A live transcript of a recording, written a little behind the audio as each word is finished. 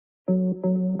Hi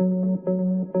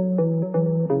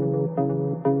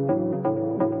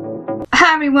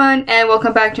everyone, and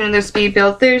welcome back to another Speed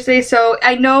Build Thursday. So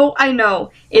I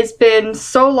know it's been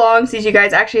so long since you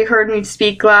guys actually heard me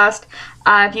speak last.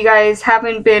 If you guys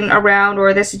haven't been around,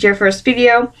 or this is your first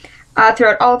video,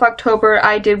 throughout all of October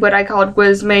I did what I called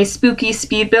was my spooky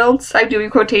speed builds. I'm doing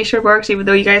quotation marks even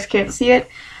though you guys can't see it.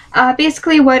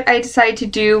 Basically what I decided to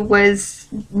do was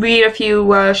read a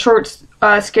few short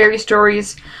scary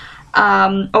stories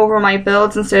over my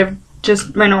builds instead of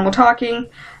just my normal talking.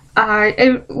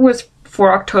 It was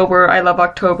for October. I love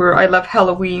October. I love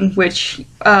Halloween, which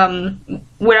when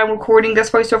I'm recording this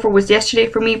voiceover was yesterday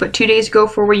for me, but 2 days ago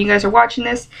for when you guys are watching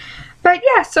this. But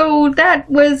yeah, so that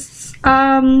was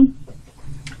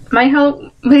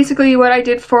basically what I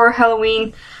did for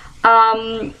Halloween.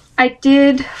 I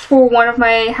did for one of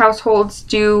my households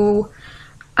do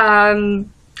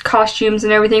costumes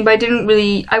and everything, but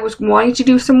I was wanting to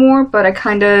do some more, but I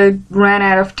kind of ran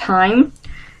out of time.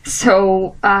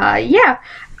 So yeah,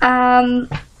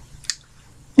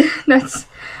 that's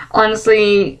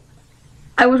honestly,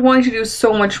 I was wanting to do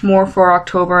so much more for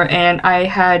October and I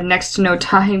had next to no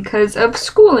time because of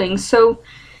schooling. So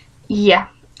yeah,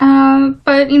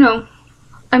 but you know,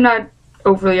 I'm not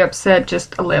overly upset,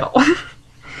 just a little.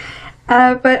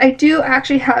 But I do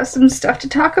actually have some stuff to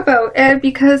talk about, and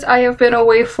because I have been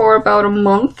away for about a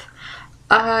month,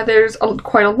 there's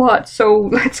quite a lot, so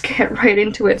let's get right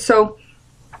into it. So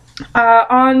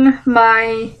on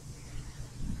my,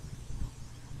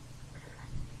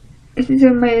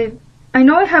 I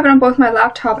know I have it on both my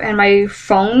laptop and my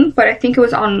phone, but I think it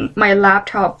was on my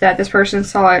laptop that this person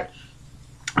saw it.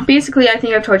 Basically, I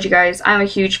think I've told you guys, I'm a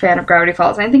huge fan of Gravity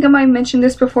Falls. I think I might have mentioned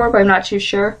this before, but I'm not too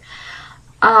sure.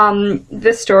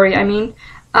 This story, I mean.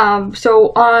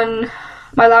 So on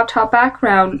my laptop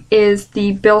background is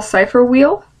the Bill Cipher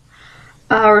wheel,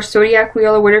 or Zodiac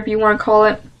wheel, or whatever you want to call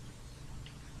it.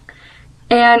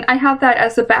 And I have that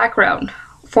as the background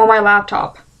for my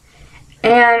laptop.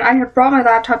 And I had brought my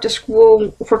laptop to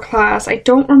school for class. I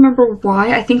don't remember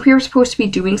why. I think we were supposed to be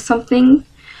doing something.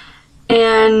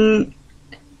 And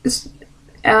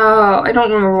I don't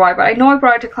remember why, but I know I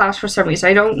brought it to class for some reason.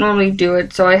 I don't normally do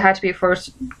it, so it had to be for a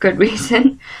good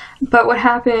reason. But what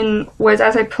happened was,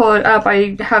 as I pull it up,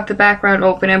 I have the background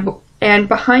open, and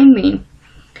behind me,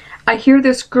 I hear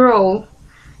this girl,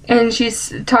 and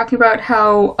she's talking about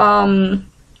how,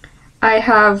 I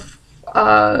have,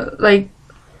 like,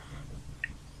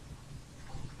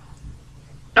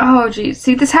 oh geez,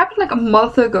 see, this happened like a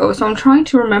month ago, so I'm trying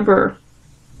to remember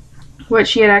what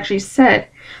she had actually said.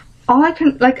 All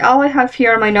I have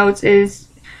here on my notes is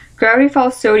Gravity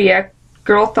Falls Zodiac,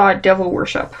 girl thought devil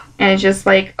worship. And it's just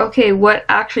like, okay, what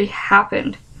actually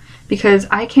happened? Because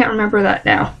I can't remember that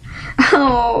now.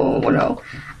 Oh no.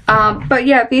 But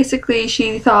yeah, basically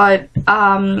she thought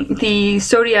the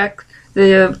Zodiac,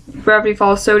 the Gravity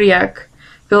Falls Zodiac,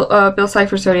 Bill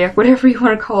Cipher Zodiac, whatever you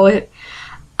want to call it,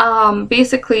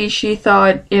 basically she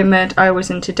thought it meant I was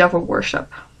into devil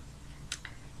worship.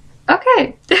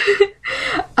 Okay.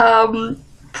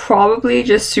 Probably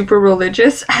just super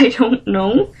religious, I don't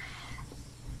know.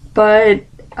 But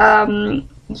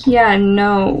yeah,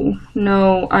 no,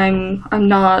 I'm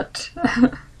not.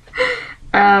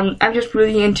 I'm just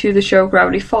really into the show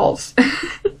Gravity Falls.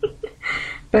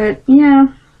 But yeah,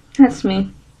 that's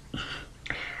me.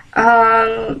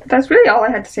 That's really all I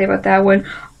had to say about that one.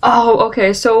 Oh,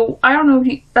 okay, so I don't know if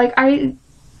you, like, I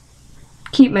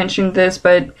keep mentioning this,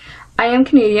 but I am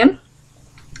Canadian,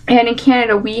 and in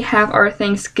Canada we have our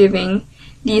Thanksgiving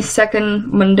the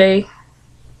second Monday,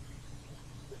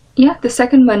 yeah, the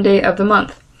second Monday of the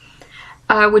month,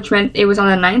 which meant it was on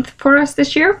the 9th for us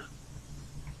this year.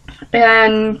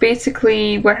 And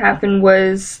basically what happened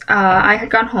was, I had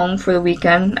gone home for the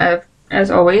weekend, as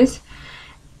always,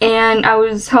 and I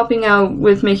was helping out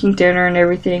with making dinner and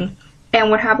everything,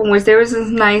 and what happened was there was this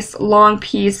nice long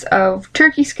piece of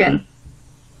turkey skin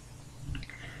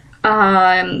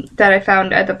that I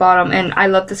found at the bottom, and I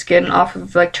love the skin off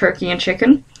of like turkey and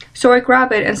chicken, so I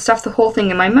grab it and stuff the whole thing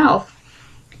in my mouth.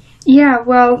 Yeah,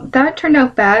 well, that turned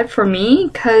out bad for me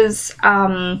because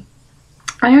I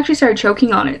actually started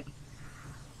choking on it,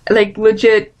 like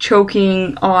legit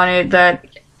choking on it, that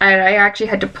I actually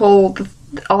had to pull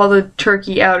all the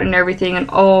turkey out and everything. And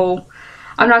oh,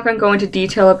 I'm not going to go into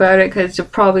detail about it because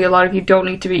probably a lot of you don't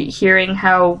need to be hearing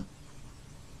how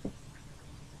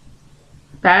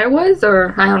bad it was,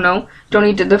 or I don't know, don't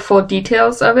need the full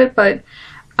details of it, but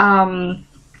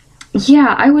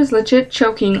yeah, I was legit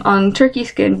choking on turkey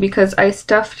skin because I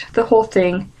stuffed the whole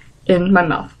thing in my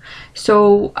mouth.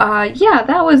 So yeah,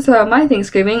 that was my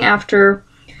Thanksgiving after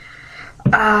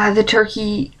The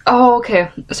turkey. Oh, okay.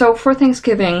 So for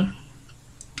Thanksgiving,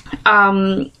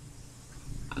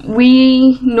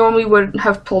 we normally would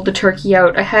have pulled the turkey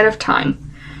out ahead of time,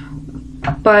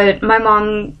 but my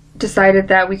mom decided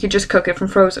that we could just cook it from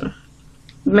frozen.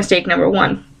 Mistake number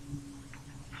one.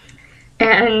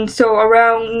 And so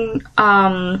around,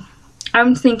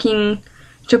 I'm thinking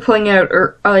to pulling it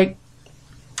out like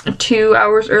 2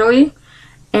 hours early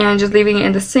and just leaving it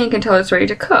in the sink until it's ready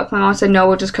to cook. My mom said, no,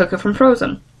 we'll just cook it from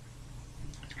frozen.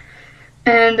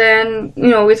 And then, you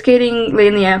know, it's getting late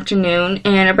in the afternoon,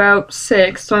 and about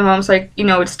 6, my mom's like, you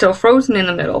know, it's still frozen in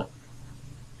the middle.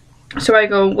 So I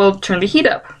go, well, turn the heat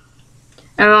up.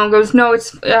 And my mom goes, no,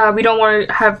 it's, we don't want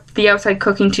to have the outside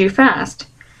cooking too fast.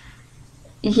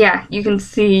 Yeah, you can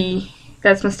see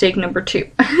that's mistake number 2.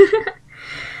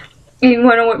 And you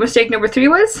want to know what mistake number 3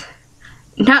 was?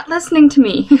 Not listening to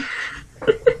me.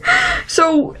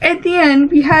 So at the end,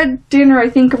 we had dinner, I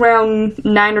think around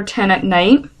 9 or 10 at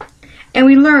night. And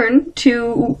we learned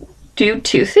to do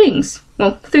 2 things.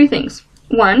 Well, 3 things.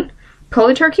 1, pull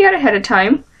the turkey out ahead of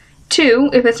time. 2,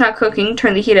 if it's not cooking,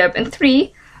 turn the heat up. And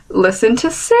 3, listen to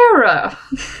Sarah.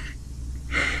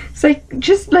 It's like,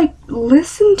 just like,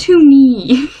 listen to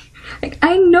me. Like,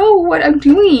 I know what I'm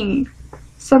doing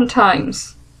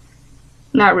sometimes.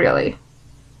 Not really.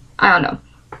 I don't know.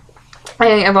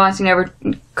 I've honestly never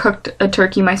cooked a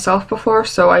turkey myself before,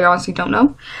 so I honestly don't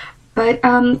know. But,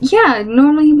 yeah,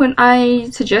 normally when I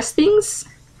suggest things,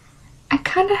 I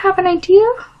kind of have an idea.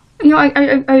 You know,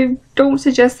 I don't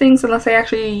suggest things unless I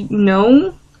actually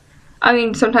know. I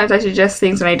mean, sometimes I suggest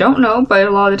things and I don't know, but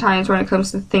a lot of the times when it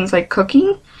comes to things like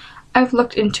cooking, I've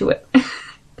looked into it.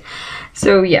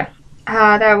 So, yeah,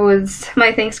 that was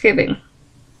my Thanksgiving.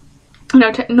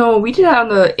 No, we did that on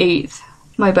the 8th.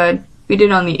 My bad. We did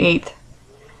it on the 8th.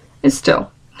 It's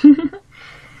still.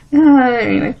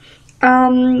 Anyway.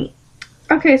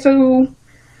 Okay, so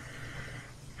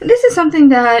this is something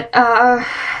that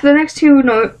the next 2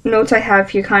 notes I have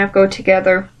here kind of go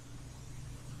together.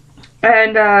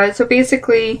 And so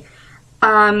basically,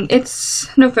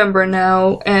 it's November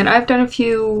now, and I've done a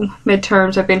few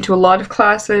midterms. I've been to a lot of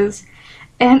classes,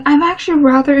 and I'm actually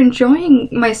rather enjoying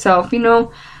myself. You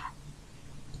know,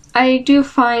 I do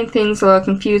find things a little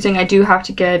confusing. I do have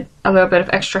to get a little bit of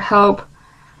extra help.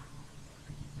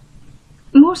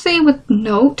 Mostly with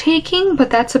note-taking, but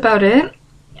that's about it.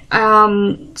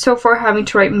 So far having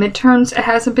to write midterms, it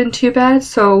hasn't been too bad,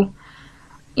 so,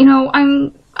 you know,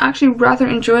 I'm actually rather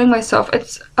enjoying myself.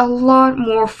 It's a lot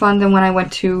more fun than when I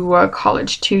went to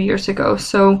college 2 years ago,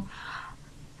 so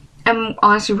I'm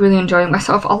honestly really enjoying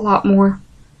myself a lot more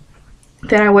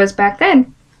than I was back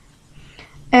then.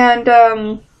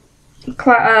 And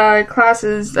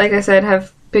classes, like I said,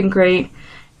 have been great,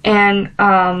 and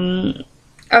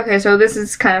okay, so this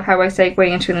is kind of how I segue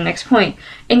into the next point.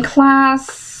 In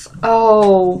class,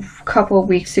 a couple of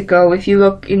weeks ago, if you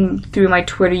look through my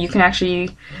Twitter, you can actually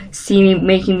see me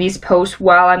making these posts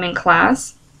while I'm in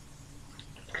class.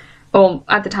 Well,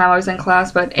 at the time I was in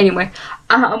class, but anyway.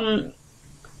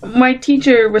 My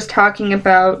teacher was talking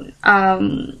about,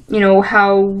 you know,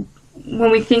 how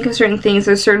when we think of certain things,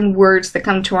 there's certain words that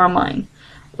come to our mind.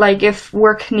 Like, if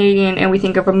we're Canadian and we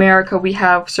think of America, we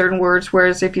have certain words,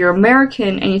 whereas if you're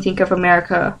American and you think of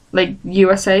America, like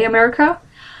USA, America,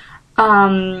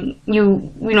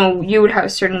 you would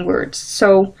have certain words.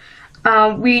 So,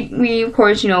 we of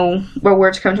course, you know, what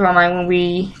words come to our mind when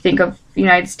we think of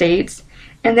United States.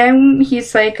 And then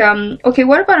he's like, okay,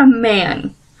 what about a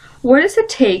man? What does it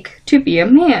take to be a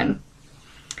man?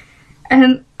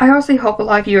 And I honestly hope a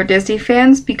lot of you are Disney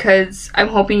fans, because I'm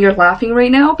hoping you're laughing right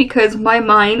now, because my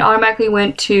mind automatically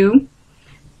went to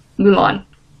Mulan.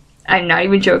 I'm not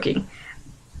even joking.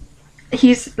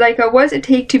 He's like, what does it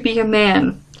take to be a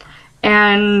man?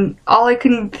 And all I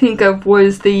could think of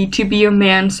was the To Be a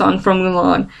Man song from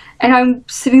Mulan. And I'm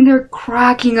sitting there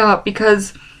cracking up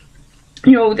because,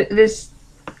 you know, this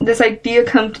idea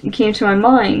came to my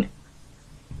mind.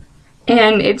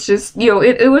 And it's just, you know,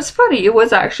 it was funny. It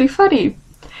was actually funny.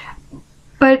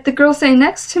 But the girl sitting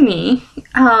next to me,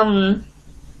 you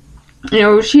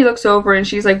know, she looks over and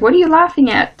she's like, what are you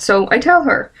laughing at? So I tell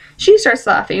her. She starts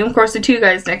laughing. Of course, the 2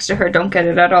 guys next to her don't get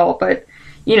it at all. But,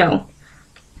 you know,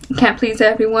 can't please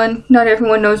everyone. Not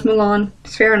everyone knows Mulan.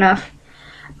 It's fair enough.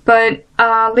 But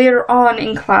later on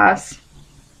in class,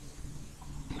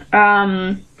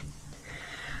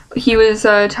 he was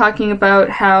talking about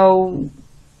how,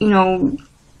 you know,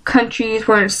 countries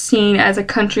weren't seen as a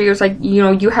country. It was like, you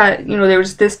know, there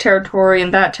was this territory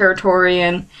and that territory,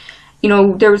 and, you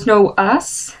know, there was no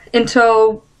us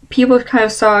until people kind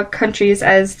of saw countries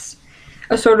as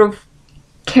a sort of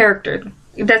character.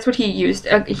 that's what he used.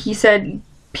 He said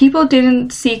people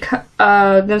didn't see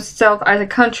themselves as a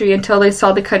country until they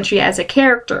saw the country as a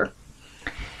character.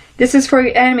 This is for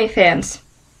anime fans.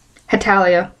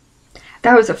 Hetalia.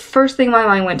 That was the first thing my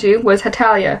mind went to, was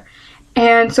Hetalia.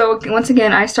 And so once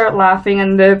again I start laughing,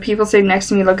 and the people sitting next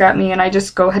to me look at me, and I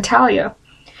just go Hetalia.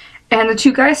 And the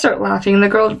two guys start laughing, and the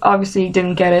girl obviously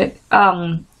didn't get it.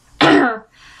 Not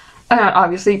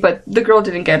obviously, but the girl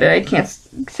didn't get it. I can't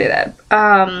say that.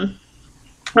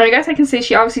 I guess I can say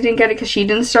she obviously didn't get it because she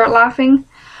didn't start laughing.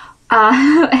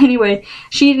 Anyway,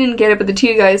 she didn't get it, but the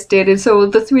two guys did. And so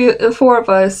the four of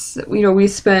us, you know, we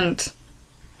spent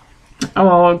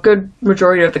a good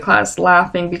majority of the class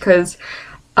laughing because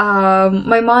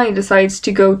my mind decides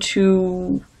to go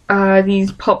to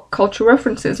these pop culture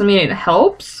references. I mean, it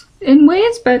helps in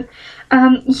ways, but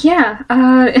yeah,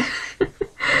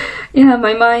 yeah,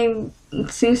 my mind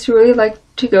seems to really like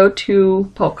to go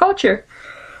to pop culture.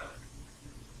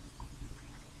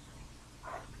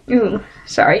 Ooh,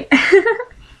 sorry.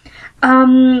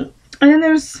 And then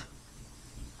there's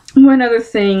one other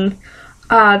thing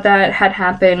that had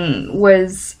happened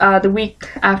was the week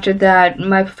after that,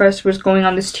 my professor was going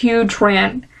on this huge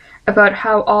rant about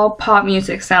how all pop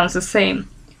music sounds the same.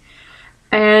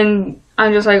 And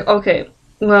I'm just like, okay,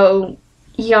 well,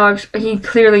 yeah, he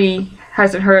clearly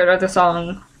hasn't heard of the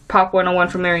song Pop 101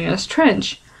 from Marianas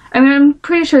Trench. I mean, I'm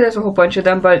pretty sure there's a whole bunch of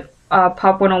them, but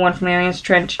Pop 101 from Marianas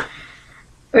Trench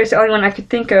was the only one I could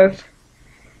think of.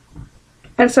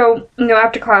 And so, you know,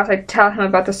 after class, I tell him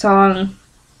about the song,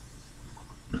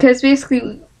 because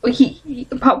basically,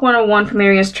 Pop 101 from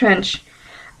Marianas Trench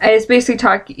is basically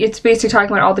talking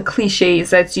about all the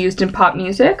cliches that's used in pop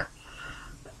music,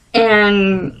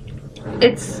 and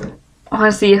it's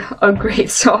honestly a great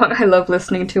song. I love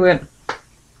listening to it.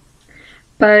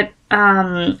 But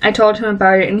I told him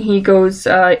about it, and he goes,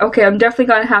 okay, I'm definitely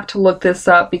gonna have to look this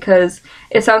up because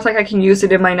it sounds like I can use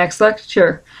it in my next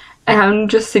lecture. And I'm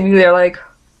just sitting there like,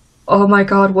 oh my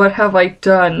god, what have I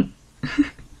done?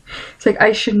 It's like,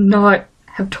 I should not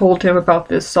have told him about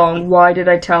this song. Why did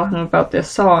I tell him about this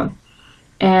song?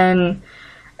 And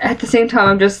at the same time,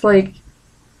 I'm just like,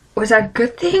 was that a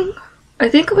good thing? I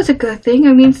think it was a good thing.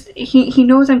 I mean, he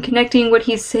knows I'm connecting what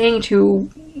he's saying to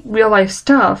real life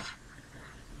stuff.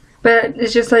 But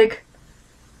it's just like,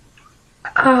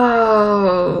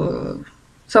 oh.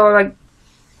 So, like,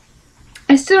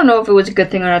 I still don't know if it was a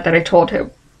good thing or not that I told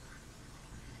him.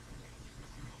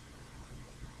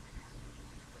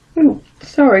 Ooh,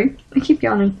 sorry. I keep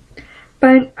yawning.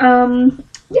 But,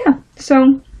 yeah.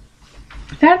 So,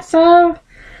 that's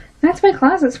my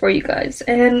classes for you guys.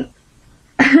 And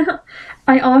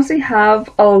I honestly have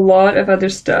a lot of other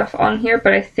stuff on here,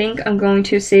 but I think I'm going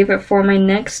to save it for my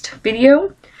next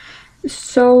video.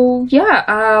 So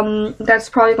yeah, that's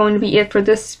probably going to be it for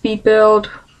this speed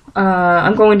build.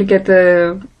 I'm going to get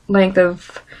the length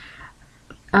of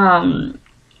the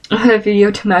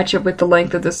video to match up with the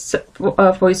length of this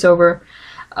voiceover.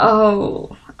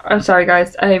 Oh, I'm sorry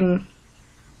guys, I've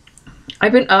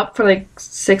been up for like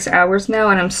 6 hours now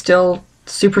and I'm still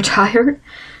super tired.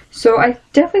 So I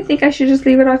definitely think I should just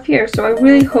leave it off here. So I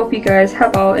really hope you guys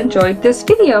have all enjoyed this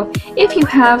video. If you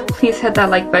have, please hit that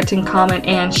like button, comment,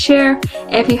 and share.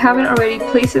 And if you haven't already,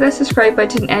 please hit that subscribe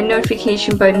button and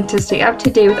notification button to stay up to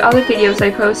date with all the videos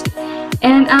I post.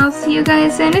 And I'll see you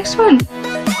guys in the next one.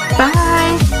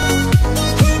 Bye!